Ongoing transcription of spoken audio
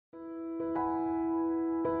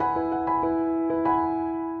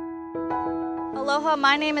Aloha,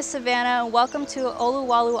 my name is Savannah and welcome to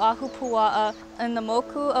Olowalu Ahupuaʻa in the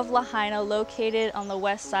Moku of Lahaina located on the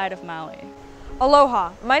west side of Maui.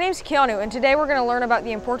 Aloha, my name is Keanu and today we're going to learn about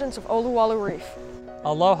the importance of Olowalu Reef.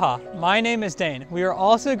 Aloha, my name is Dane. We are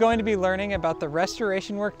also going to be learning about the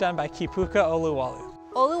restoration work done by Kīpuka Olowalu.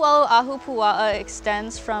 Olowalu Ahupuaʻa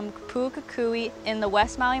extends from Puʻukakui in the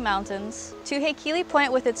West Maui Mountains to Hekili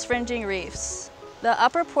Point with its fringing reefs. The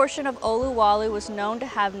upper portion of Olowalu was known to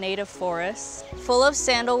have native forests, full of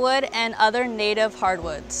sandalwood and other native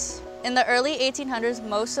hardwoods. In the early 1800s,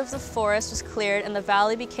 most of the forest was cleared and the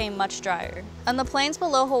valley became much drier. On the plains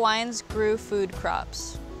below, Hawaiians grew food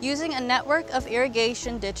crops, using a network of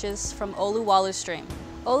irrigation ditches from Olowalu Stream.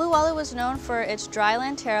 Olowalu was known for its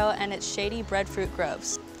dryland taro and its shady breadfruit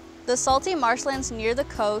groves. The salty marshlands near the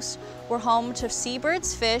coast were home to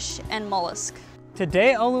seabirds, fish, and mollusks.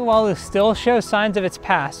 Today, Olowalu still shows signs of its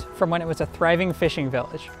past from when it was a thriving fishing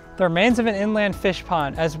village. The remains of an inland fish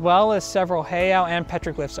pond, as well as several heiau and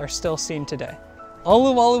petroglyphs, are still seen today.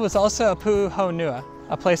 Olowalu was also a puʻuhonua,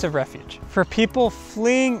 a place of refuge, for people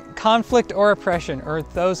fleeing conflict or oppression, or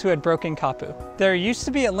those who had broken kapu. There used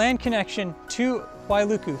to be a land connection to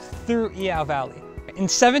Wailuku through Iao Valley. In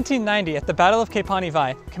 1790, at the Battle of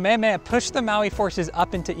Kepanivai, Kamehameha pushed the Maui forces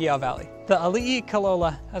up into Iao Valley. The Ali'i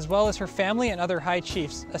Kalola, as well as her family and other high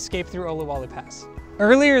chiefs, escaped through Olowalu Pass.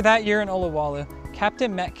 Earlier that year in Olowalu,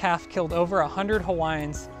 Captain Metcalf killed over 100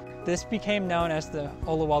 Hawaiians. This became known as the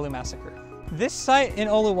Olowalu Massacre. This site in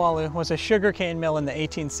Olowalu was a sugarcane mill in the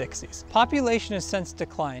 1860s. Population has since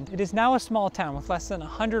declined. It is now a small town with less than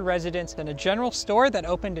 100 residents and a general store that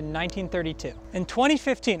opened in 1932. In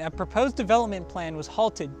 2015, a proposed development plan was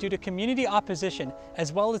halted due to community opposition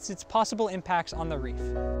as well as its possible impacts on the reef.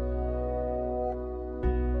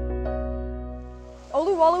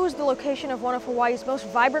 Olowalu is the location of one of Hawaii's most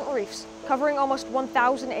vibrant reefs, covering almost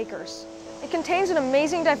 1,000 acres. It contains an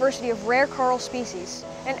amazing diversity of rare coral species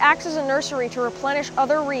and acts as a nursery to replenish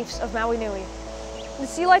other reefs of Maui Nui. The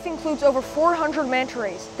sea life includes over 400 manta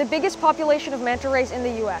rays, the biggest population of manta rays in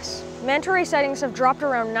the US. Manta ray sightings have dropped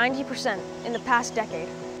around 90% in the past decade,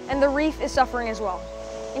 and the reef is suffering as well.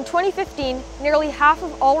 In 2015, nearly half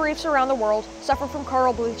of all reefs around the world suffered from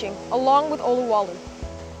coral bleaching, along with Olowalu.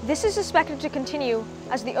 This is expected to continue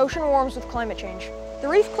as the ocean warms with climate change. The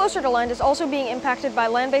reef closer to land is also being impacted by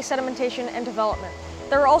land-based sedimentation and development.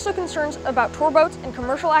 There are also concerns about tour boats and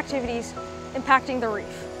commercial activities impacting the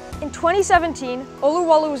reef. In 2017,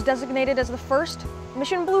 Olowalu was designated as the first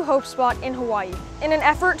Mission Blue Hope spot in Hawaii in an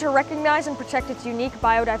effort to recognize and protect its unique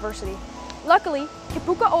biodiversity. Luckily,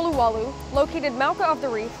 Kīpuka Olowalu, located mauka of the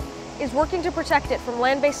reef, is working to protect it from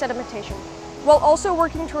land-based sedimentation, while also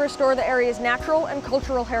working to restore the area's natural and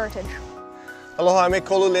cultural heritage. Aloha, I'm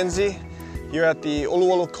Kolu Lindsay. Here at the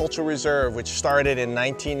Olowalu Cultural Reserve, which started in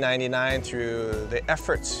 1999 through the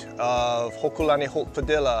efforts of Hokulani Holt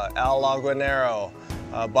Padilla, Al Laguanero,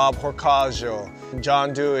 Bob Horcajo,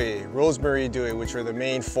 John Dewey, Rosemary Dewey, which were the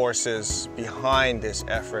main forces behind this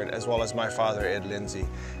effort, as well as my father, Ed Lindsay.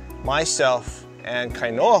 Myself and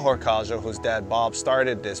Kainoa Horcajo, whose dad Bob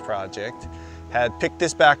started this project, had picked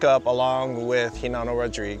this back up along with Hinano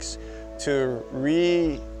Rodriguez to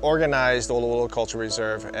reorganize the Olowalu Cultural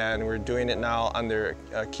Reserve, and we're doing it now under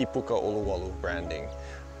Kīpuka Olowalu branding.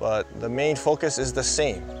 But the main focus is the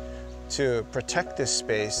same, to protect this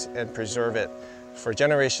space and preserve it for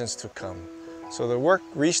generations to come. So the work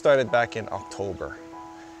restarted back in October,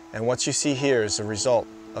 and what you see here is the result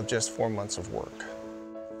of just 4 months of work.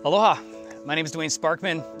 Aloha, my name is Dwayne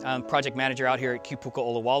Sparkman. I'm project manager out here at Kīpuka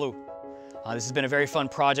Olowalu. This has been a very fun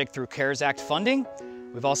project through CARES Act funding.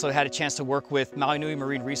 We've also had a chance to work with Maui Nui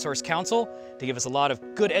Marine Resource Council to give us a lot of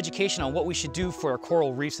good education on what we should do for our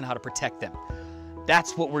coral reefs and how to protect them.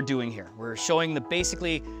 That's what we're doing here. We're showing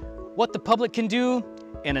basically what the public can do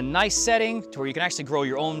in a nice setting to where you can actually grow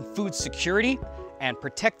your own food security and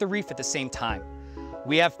protect the reef at the same time.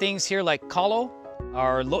 We have things here like kalo,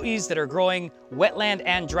 our lo'is that are growing wetland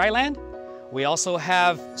and dryland. We also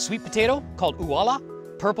have sweet potato called uala,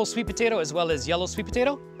 purple sweet potato as well as yellow sweet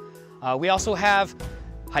potato. We also have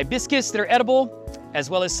hibiscus that are edible, as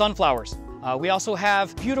well as sunflowers. We also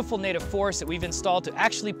have beautiful native forests that we've installed to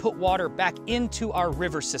actually put water back into our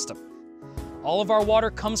river system. All of our water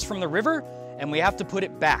comes from the river and we have to put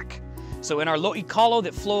it back. So in our lo'i kalo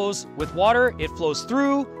that flows with water, it flows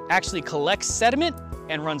through, actually collects sediment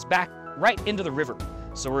and runs back right into the river.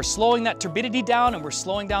 So we're slowing that turbidity down and we're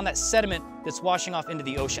slowing down that sediment that's washing off into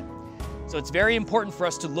the ocean. So it's very important for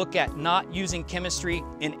us to look at not using chemistry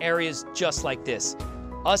in areas just like this.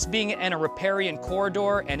 Us being in a riparian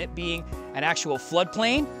corridor and it being an actual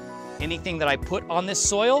floodplain, Anything that I put on this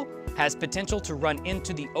soil has potential to run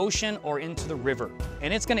into the ocean or into the river.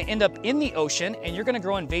 And it's gonna end up in the ocean and you're gonna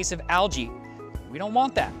grow invasive algae. We don't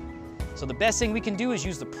want that. So the best thing we can do is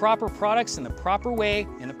use the proper products in the proper way,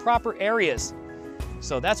 in the proper areas.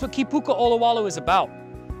 So that's what Kīpuka Olowalu is about.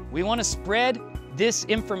 We wanna spread this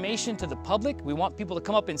information to the public. We want people to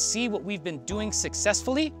come up and see what we've been doing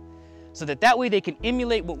successfully so that way they can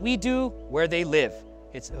emulate what we do where they live.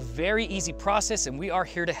 It's a very easy process and we are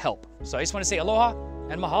here to help. So I just wanna say aloha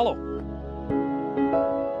and mahalo.